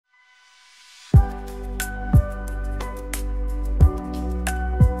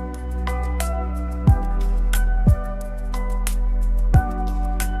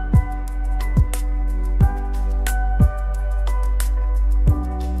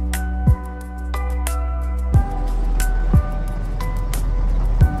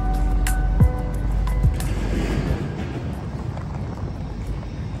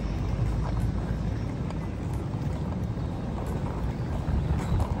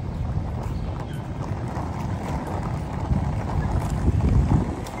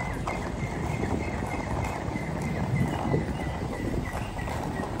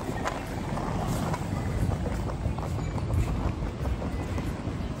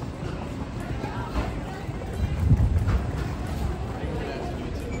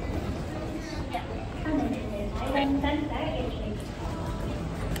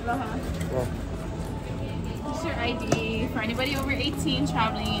anybody over 18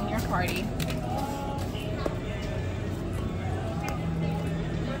 traveling in your party.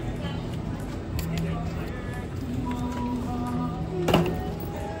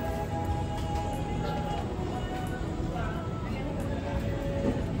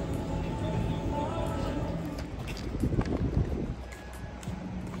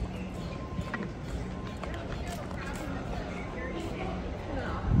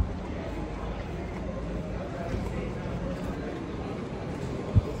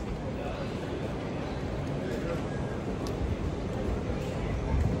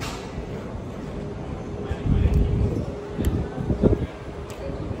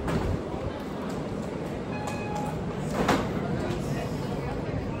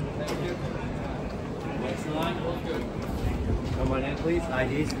 Come on in, please.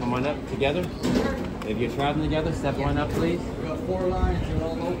 IDs, come on up together. If you're traveling together, step one up, please. We got 4 lines, you're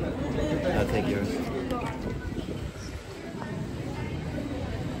all open. I'll take yours.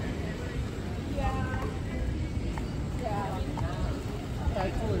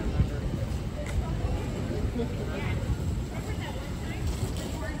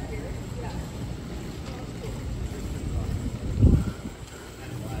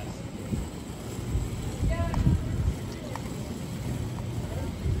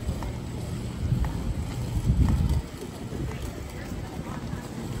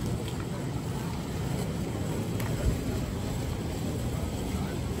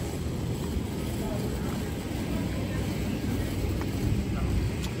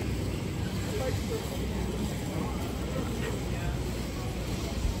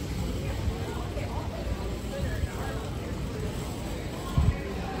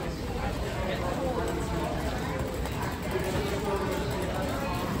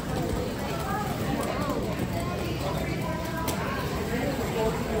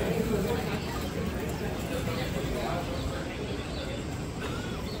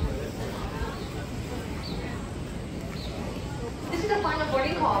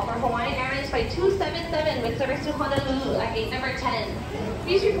 Boarding call for Hawaiian Airlines flight 277 with service to Honolulu at gate number 10.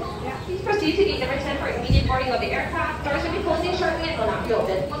 Please proceed to gate number 10 for immediate boarding of the aircraft. Doors will be closing shortly and will not be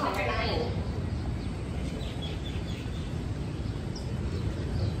open. 109.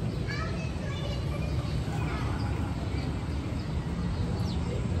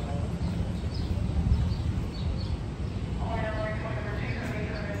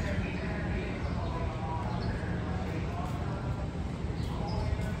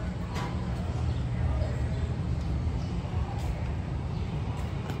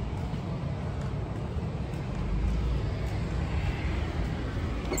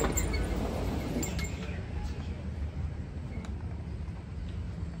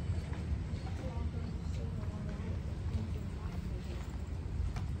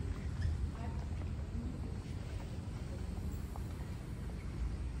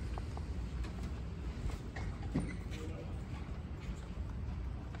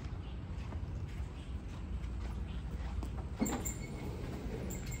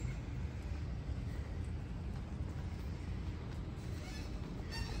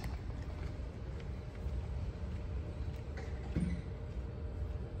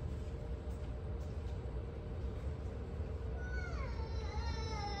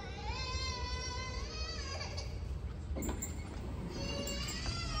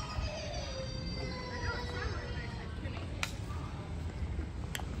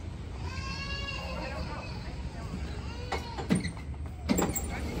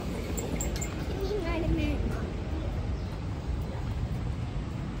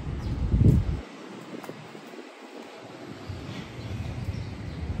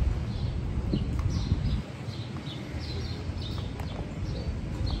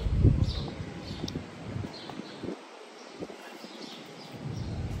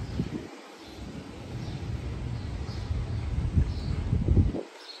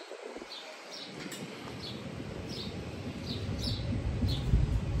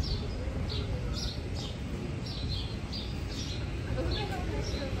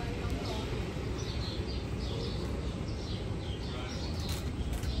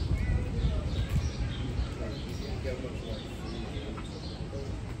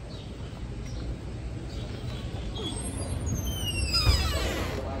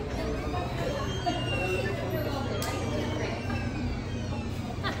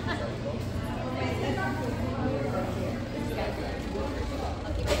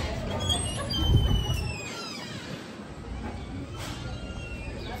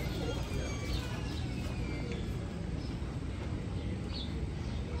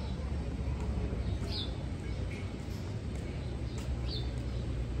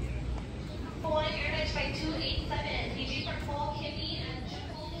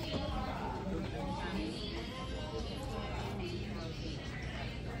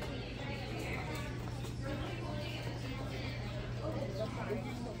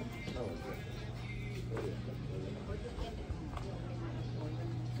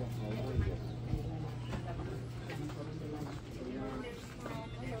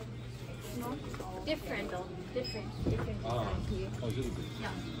 different though. Different Ah. design here. Oh, really good. Yeah.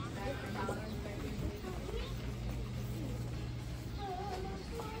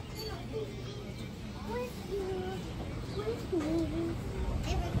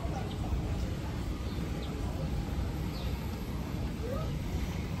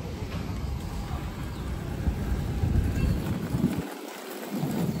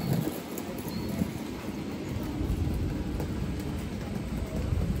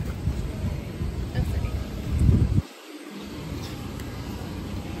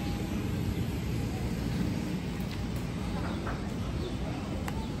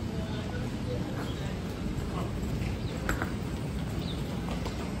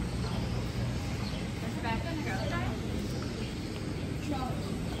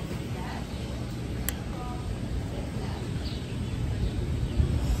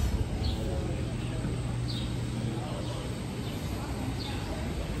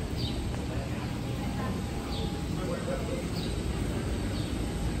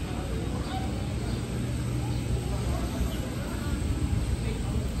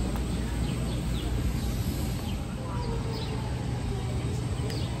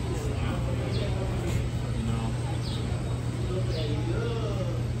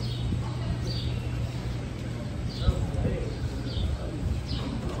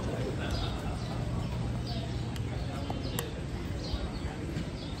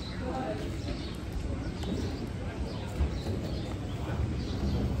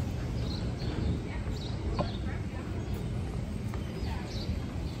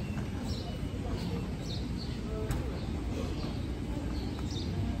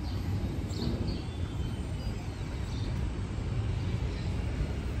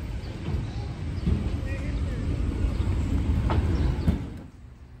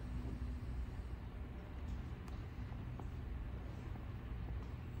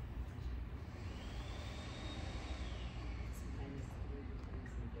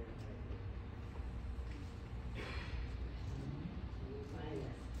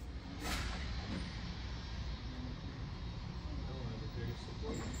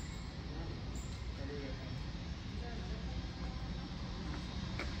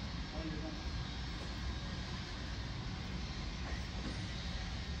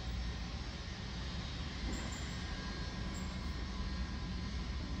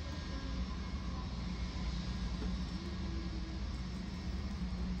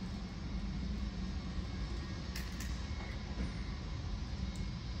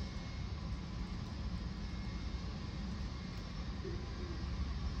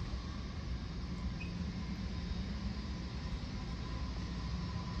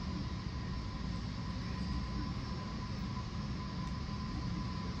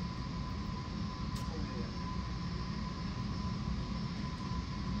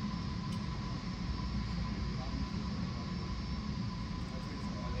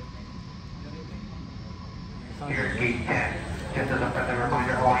 Here at Gate 10. Just as a friendly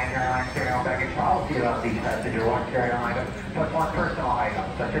reminder, Hawaiian Airlines carry-on baggage policy allows each passenger one carry-on item plus one personal item,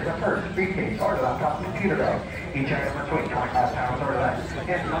 such as a purse, briefcase, or laptop computer bag. Each item must weigh 25 pounds or less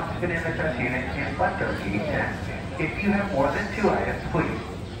and must fit in the dress unit in front of Gate 10. If you have more than 2 items, please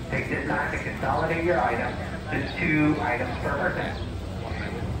take this time to consolidate your item to 2 items per person.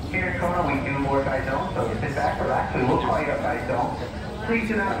 Here in Kona, we do board by zone, so sit back, relax. We will call you up by zone. Please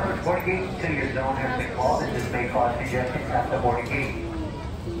do not approach boarding gate until your zone has been called, and this may cause congestion at the boarding gate.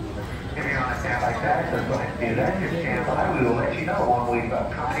 If you're on a standby status, let's go ahead and do that. Your standby, we will let you know when we've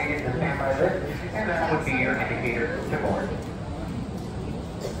accommodated the standby list, and that would be your indicator to board.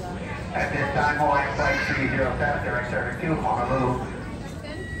 At this time, Hawaiian Flight 307, direct service to Honolulu.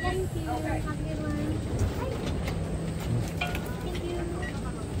 Thank you. Have a good one.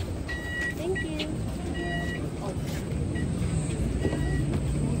 Thank you.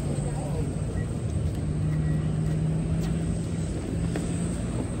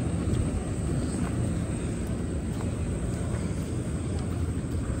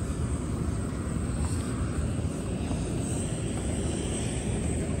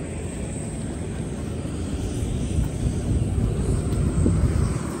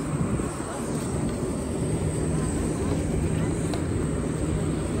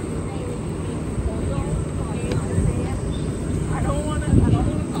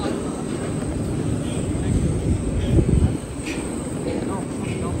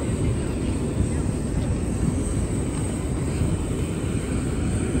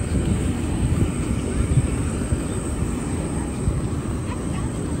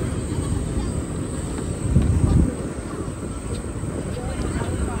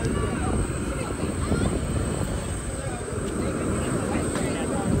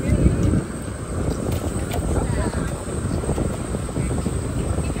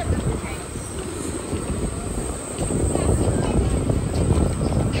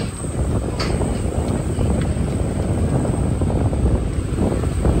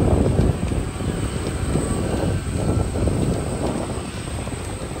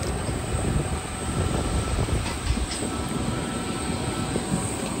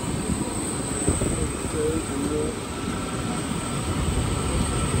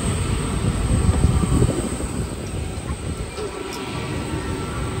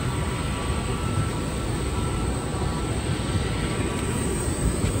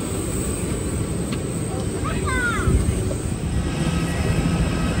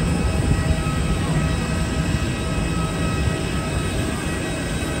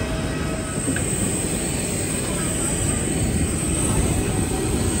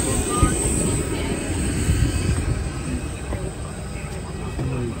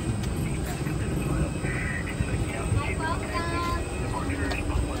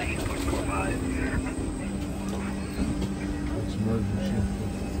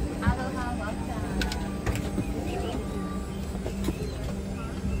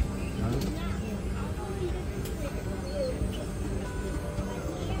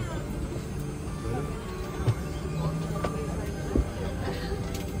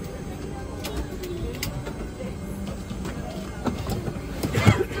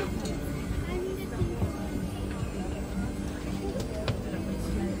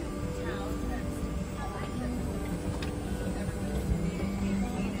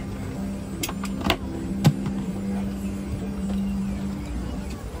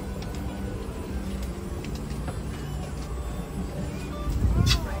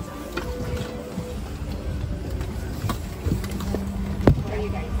 you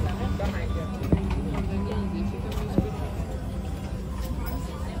guys. And you could, if you wanted, you could sit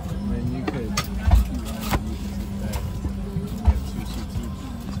back. You have 2 seats each.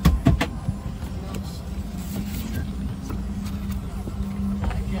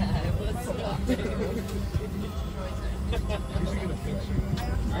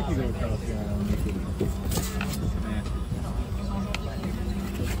 I could go across the aisle and you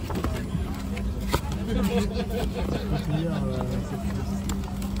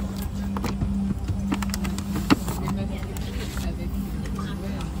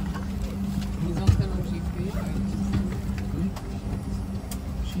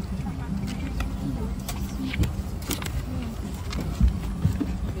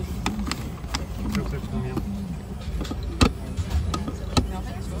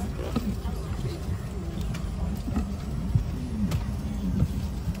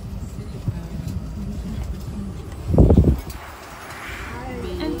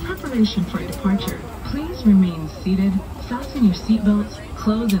For departure, please remain seated, fasten your seatbelts,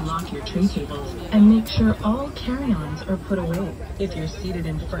 close and lock your tray tables, and make sure all carry-ons are put away. If you're seated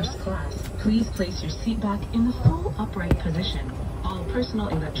in first class, please place your seat back in the full upright position. All personal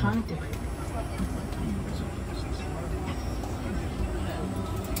electronic devices.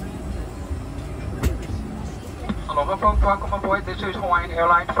 Hello, folks. Welcome aboard. This is Hawaiian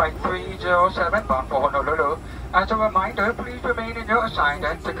Airlines Flight 307 bound for Honolulu. As a reminder, please remain in your assigned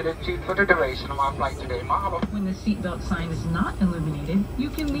and ticketed seat for the duration of our flight today. Mahalo. When the seatbelt sign is not illuminated, you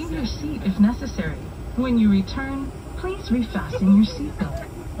can leave your seat if necessary. When you return, please refasten your seatbelt.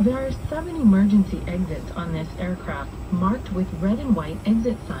 There are 7 emergency exits on this aircraft, marked with red and white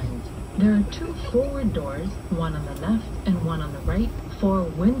exit signs. There are 2 forward doors, one on the left and one on the right, 4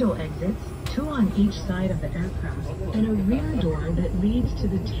 window exits, 2 on each side of the aircraft, and a rear door that leads to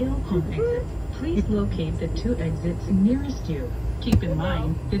the tail pump exit. Please locate the 2 exits nearest you. Keep in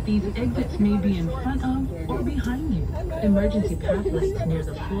mind that these exits may be in front of or behind you. Emergency path lights near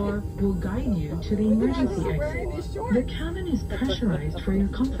the floor will guide you to the emergency exit. The cabin is pressurized for your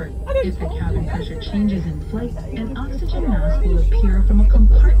comfort. If the cabin pressure changes in flight, an oxygen mask will appear from a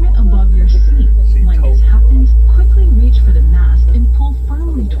compartment above your seat. When this happens, quickly reach for the mask and pull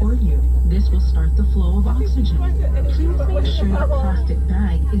firmly toward you. This will start the flow of oxygen. Please make sure the plastic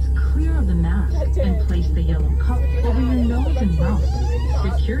bag is clear of the mask and place the yellow cup over your nose and mouth.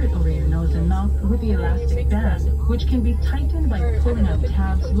 Secure it over your nose and mouth with the elastic band, which can be tightened by pulling on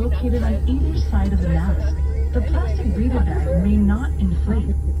tabs located on either side of the mask. The plastic breather bag may not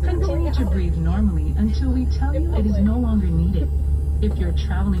inflate. Continue to breathe normally until we tell you it is no longer needed. If you're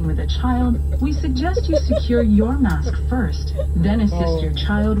traveling with a child, we suggest you secure your mask first, then assist your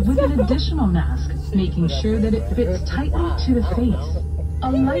child with an additional mask, making sure that it fits tightly to the face.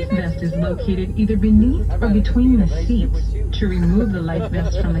 A life vest is located either beneath or between the seats. To remove the life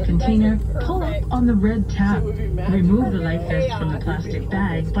vest from the container, pull up on the red tab. Remove the life vest from the plastic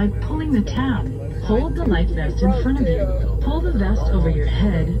bag by pulling the tab. Hold the life vest in front of you. Pull the vest over your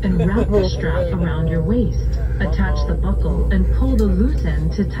head and wrap the strap around your waist. Attach the buckle and pull the loose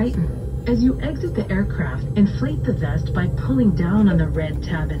end to tighten. As you exit the aircraft, inflate the vest by pulling down on the red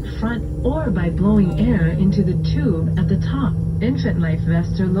tab in front or by blowing air into the tube at the top. Infant life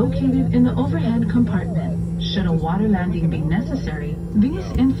vests are located in the overhead compartment. Should a water landing be necessary, these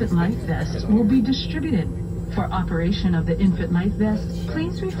infant life vests will be distributed. For operation of the infant life vest,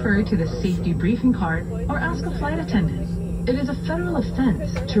 please refer to the safety briefing card or ask a flight attendant. It is a federal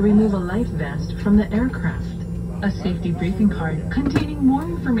offense to remove a life vest from the aircraft. A safety briefing card containing more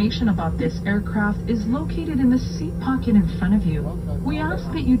information about this aircraft is located in the seat pocket in front of you. We ask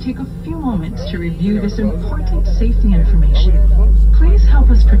that you take a few moments to review this important safety information. Please help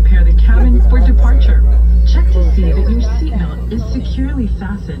us prepare the cabin for departure. Check to see that your seatbelt is securely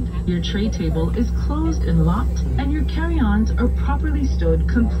fastened, your tray table is closed and locked, and your carry-ons are properly stowed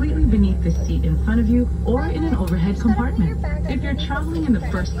completely beneath the seat in front of you or in an overhead compartment. If you're traveling in the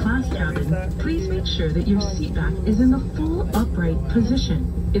first class cabin, please make sure that your seat back is in the full upright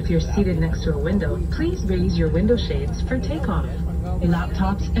position. If you're seated next to a window, please raise your window shades for takeoff.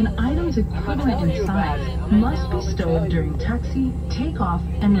 Laptops and items equivalent in size must be stowed during taxi, takeoff,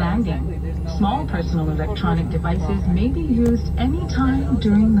 and landing. Small personal electronic devices may be used anytime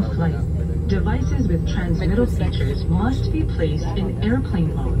during the flight. Devices with transmittal features must be placed in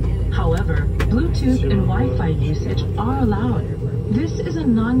airplane mode. However, Bluetooth and Wi-Fi usage are allowed. This is a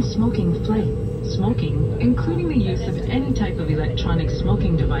non-smoking flight. Smoking, including the use of any type of electronic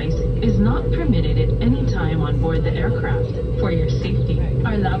smoking device, is not permitted at any time on board the aircraft. For your safety,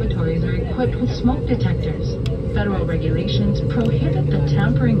 our lavatories are equipped with smoke detectors. Federal regulations prohibit the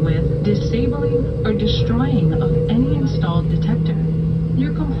tampering with, disabling, or destroying of any installed detector.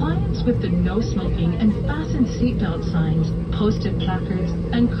 Compliance with the no smoking and fasten seatbelt signs, posted placards,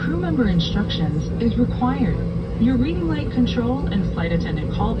 and crew member instructions is required. Your reading light control and flight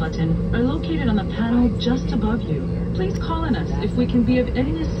attendant call button are located on the panel just above you. Please call on us if we can be of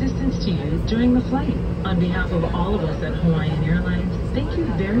any assistance to you during the flight. On behalf of all of us at Hawaiian Airlines, thank you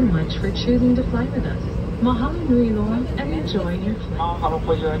very much for choosing to fly with us. Mahalo nui loa and enjoy your flight. Mahalo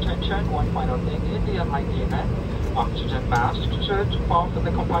for your attention. One final thing in the unlikely event, oxygen mask should fall from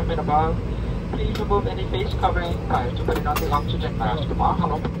the compartment above. Please remove any face covering prior to putting on the oxygen mask.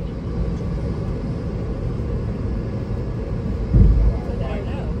 Mahalo.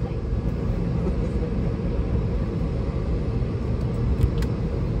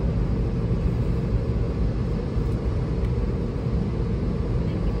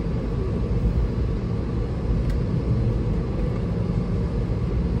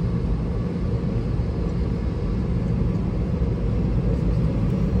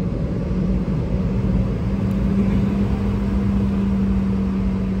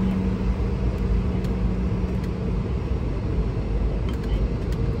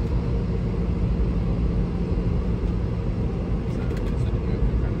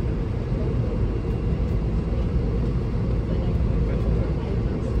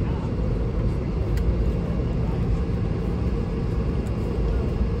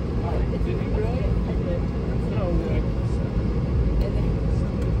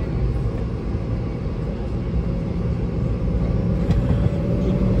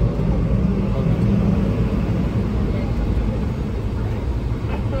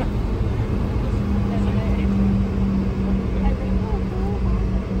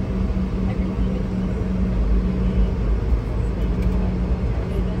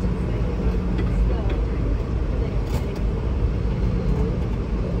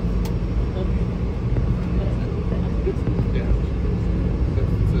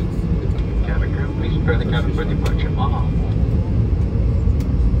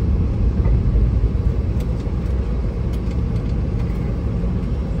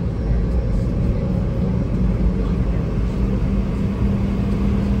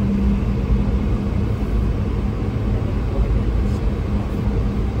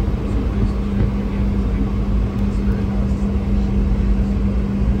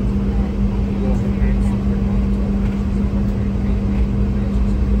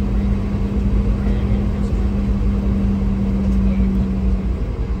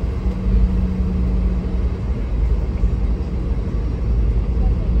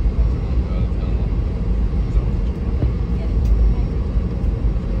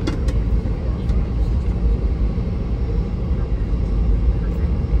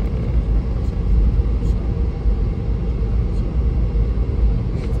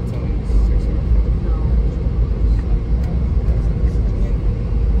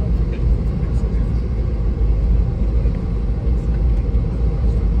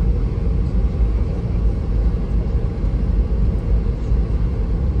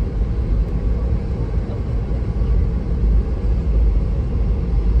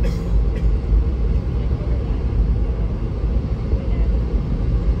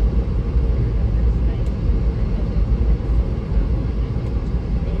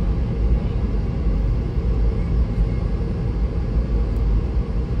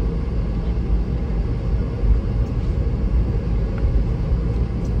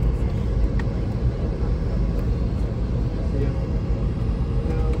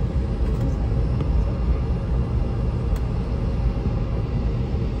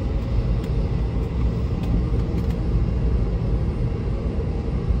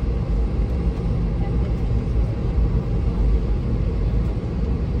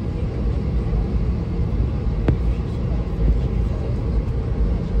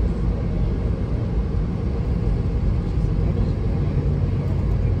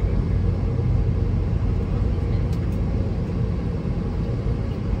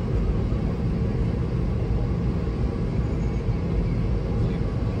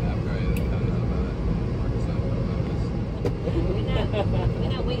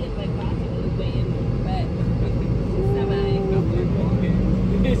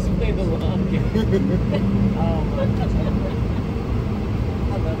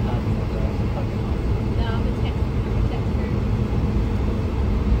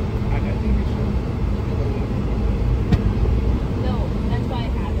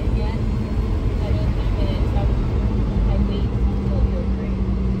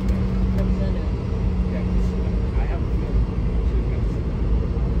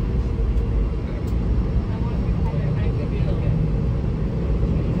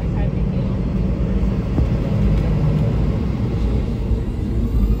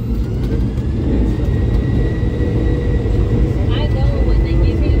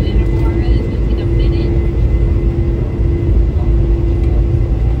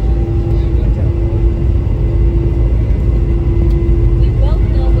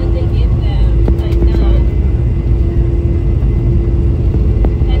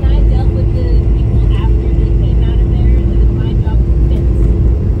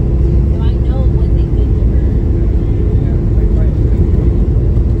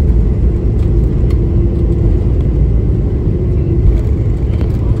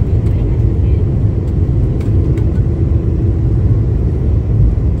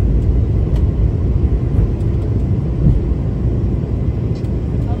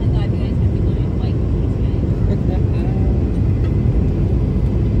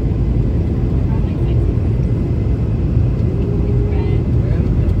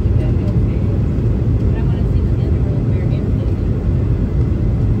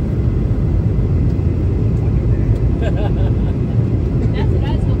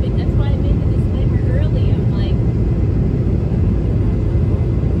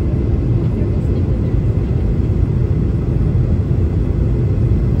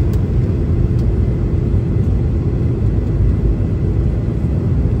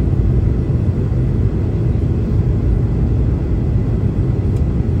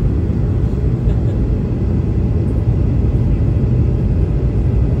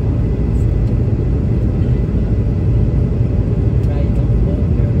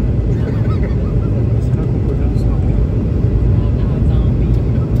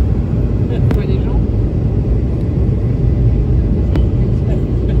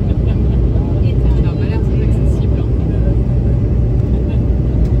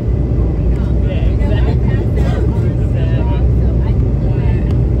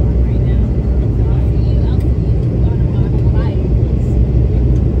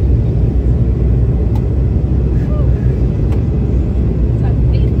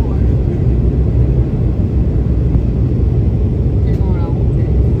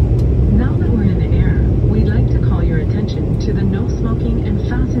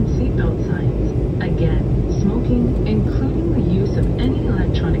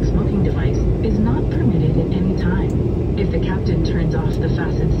 captain turns off the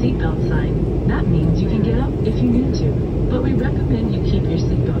fasten seatbelt sign, that means you can get up if you need to. But we recommend you keep your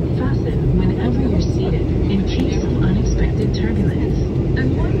seatbelt fastened whenever you're seated in case of unexpected turbulence.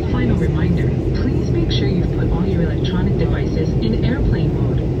 And one final reminder, please make sure you've put all your electronic devices in airplane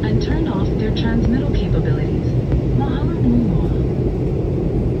mode and turned off their transmittal capabilities. Mahalo nui loa.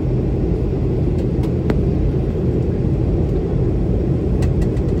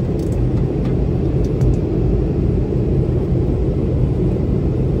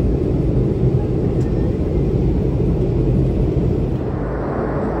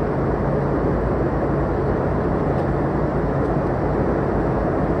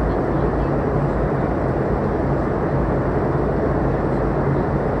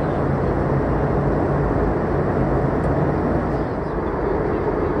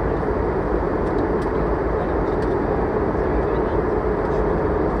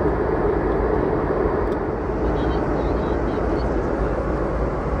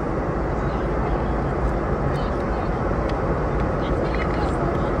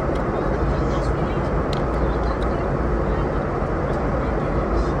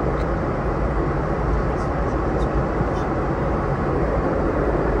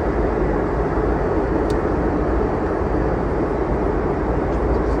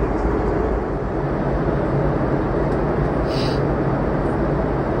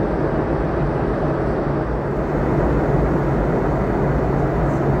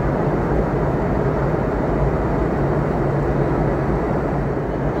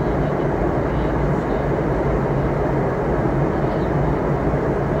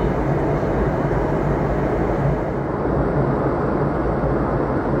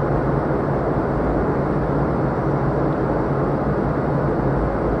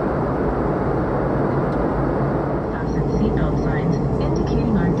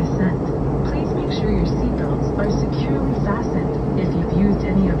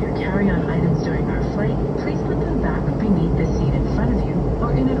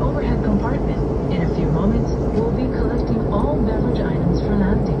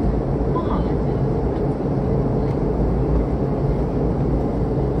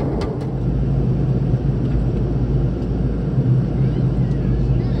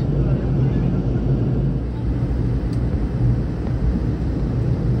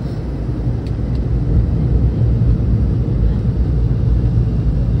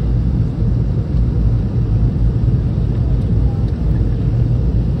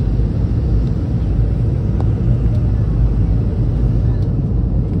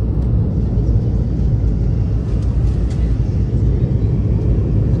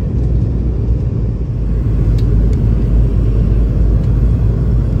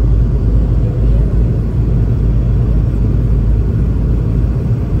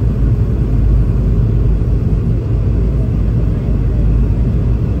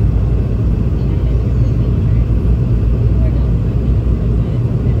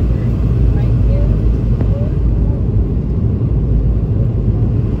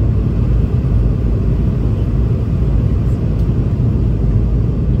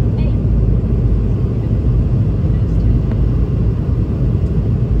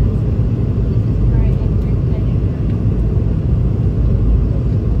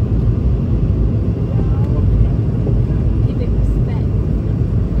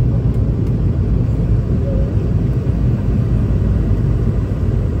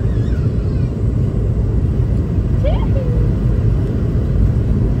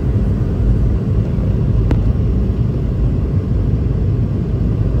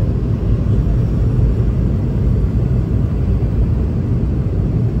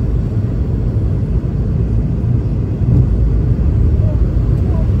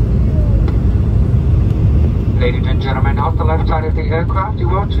 Outside of the aircraft, you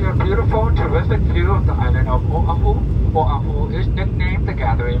will see a beautiful, terrific view of the island of Oahu. Oahu is nicknamed the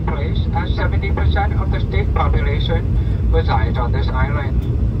gathering place as 70% of the state population resides on this island.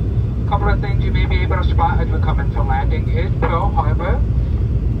 A couple of things you may be able to spot as we come in for landing is Pearl Harbor,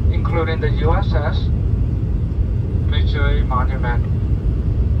 including the USS Missouri Monument.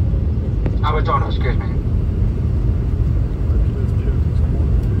 Arizona, excuse me.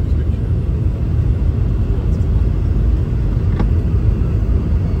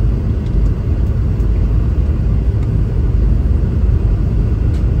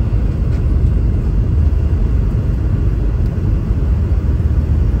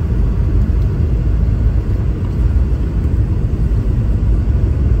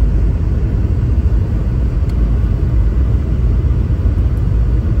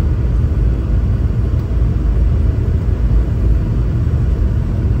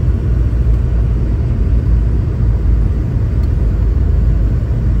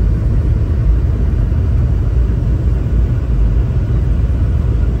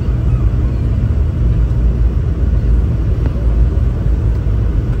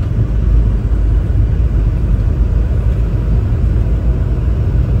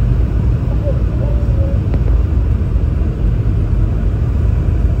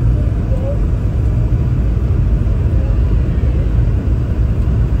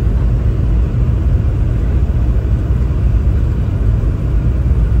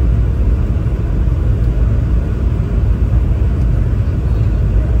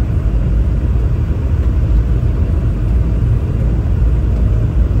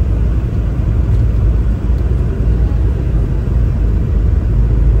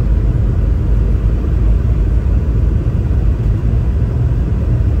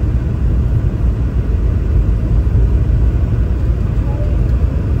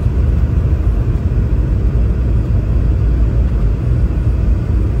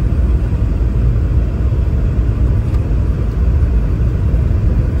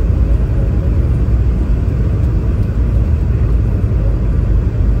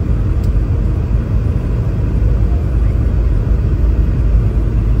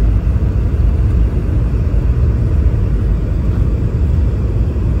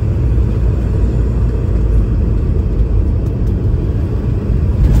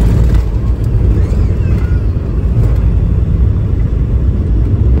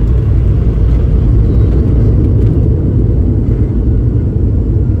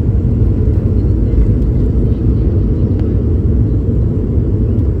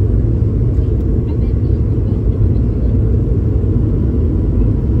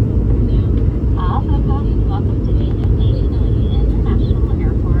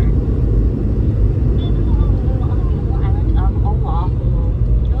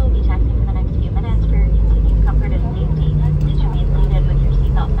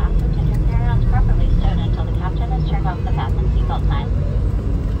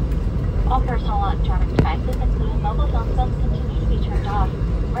 electronic devices, including mobile phone phones, continue to be turned off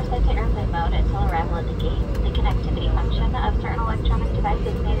or set to airplane mode until arrival at the gate. The connectivity function of certain electronic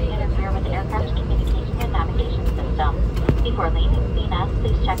devices may interfere with the aircraft's communication and navigation system. Before leaving Venus,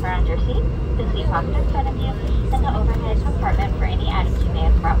 please check around your seat, the seat pocket in front of you, and the overhead compartment for any items you may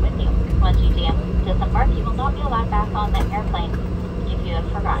have brought with you. Once you disembark, you will not be allowed back on the airplane if you have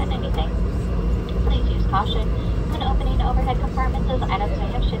forgotten anything. Please use caution when opening overhead compartments, as items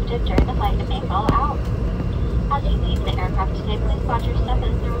may have shifted during the flight and may fall out. As you leave the aircraft today, please watch your step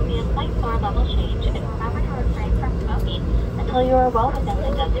as there will be a slight floor level change, and remember to refrain from smoking until you are well within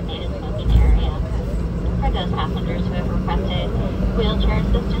the designated smoking area. For those passengers who have requested wheelchair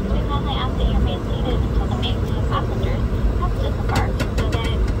assistance, we kindly ask that you remain seated until the main seat passengers have disembarked so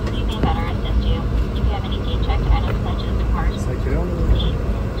that we may better assist you. If you have any gate-checked items such as cars, seats,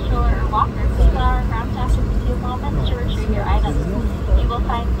 stroller, or walker, please allow our ground staff to give you moments to retrieve your items. You will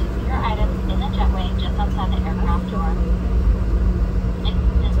find your items in the jetway just outside the aircraft door. If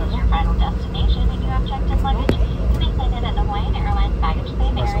this is your final destination and you have checked in luggage, you may claim it at the Hawaiian Airlines baggage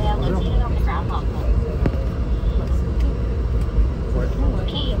claim area located on the ground level.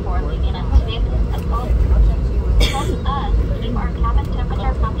 Key for leaving us today, please help us keep our cabin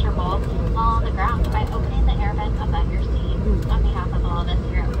temperature comfortable while on the ground by opening the air vent above your seat. On behalf of all of us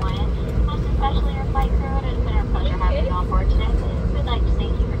here at Hawaiian, most especially your flight crew, it has been our pleasure having you on board today. We'd like to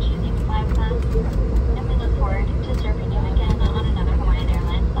thank you for choosing to fly with us, and we look forward to serving you again on another Hawaiian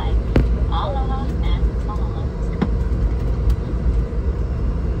Airlines flight. Aloha and mahalo.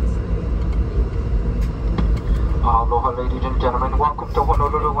 Aloha, ladies and gentlemen. Welcome to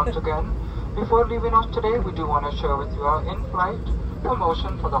Honolulu once again. Before leaving us today, we do want to share with you our in-flight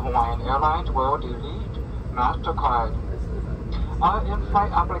promotion for the Hawaiian Airlines World Elite MasterCard. Our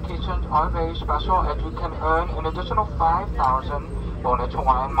in-flight applications are very special, as you can earn an additional 5,000 bonus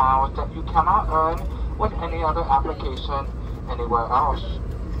Hawaiian miles that you cannot earn with any other application anywhere else.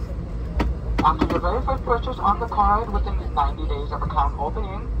 After your very first purchase on the card within 90 days of account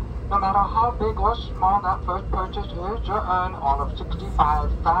opening, no matter how big or small that first purchase is, you'll earn all of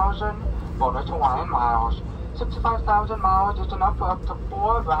 65,000 bonus Hawaiian miles. 65,000 miles is enough for up to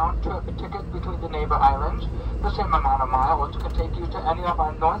 4 round-trip tickets between the neighbor islands. The same amount of miles can take you to any of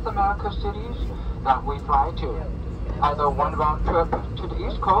our North America cities that we fly to. Either one round trip to the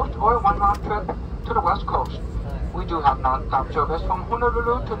East Coast or one round trip to the West Coast. We do have non-stop service from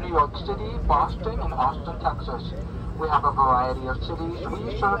Honolulu to New York City, Boston, and Austin, Texas. We have a variety of cities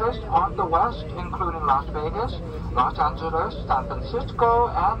we service on the west, including Las Vegas, Los Angeles, San Francisco,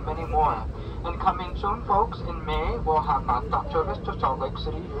 and many more. And coming soon, folks, in May, we'll have non-stop service to Salt Lake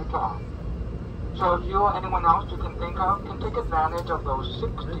City, Utah. So if you or anyone else you can think of can take advantage of those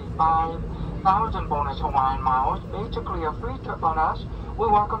 65,000 bonus Hawaiian miles, basically a free trip on us, we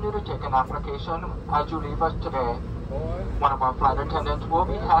welcome you to take an application as you leave us today. One of our flight attendants will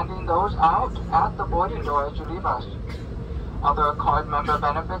be handing those out at the boarding door as you leave us. Other card member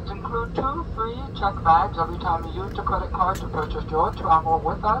benefits include 2 free check bags every time you use the credit card to purchase your travel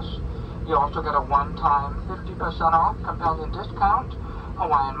with us. You also get a one-time 50% off companion discount.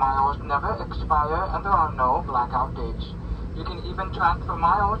 Hawaiian miles never expire and there are no blackout dates. You can even transfer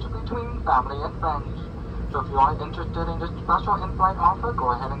miles between family and friends. So if you are interested in this special in-flight offer,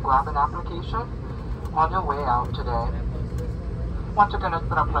 go ahead and grab an application on your way out today. Once again, it's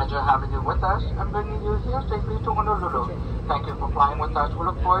been a pleasure having you with us and bringing you here safely to Honolulu. Thank you for flying with us. We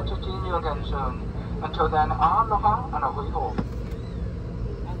look forward to seeing you again soon. Until then, aloha and a hui hou.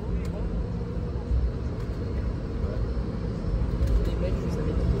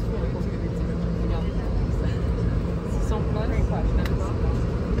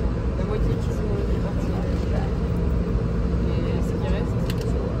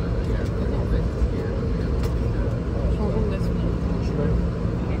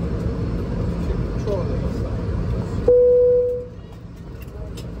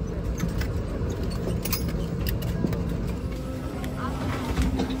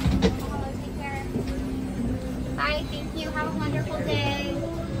 Bye, thank you. Have a wonderful day.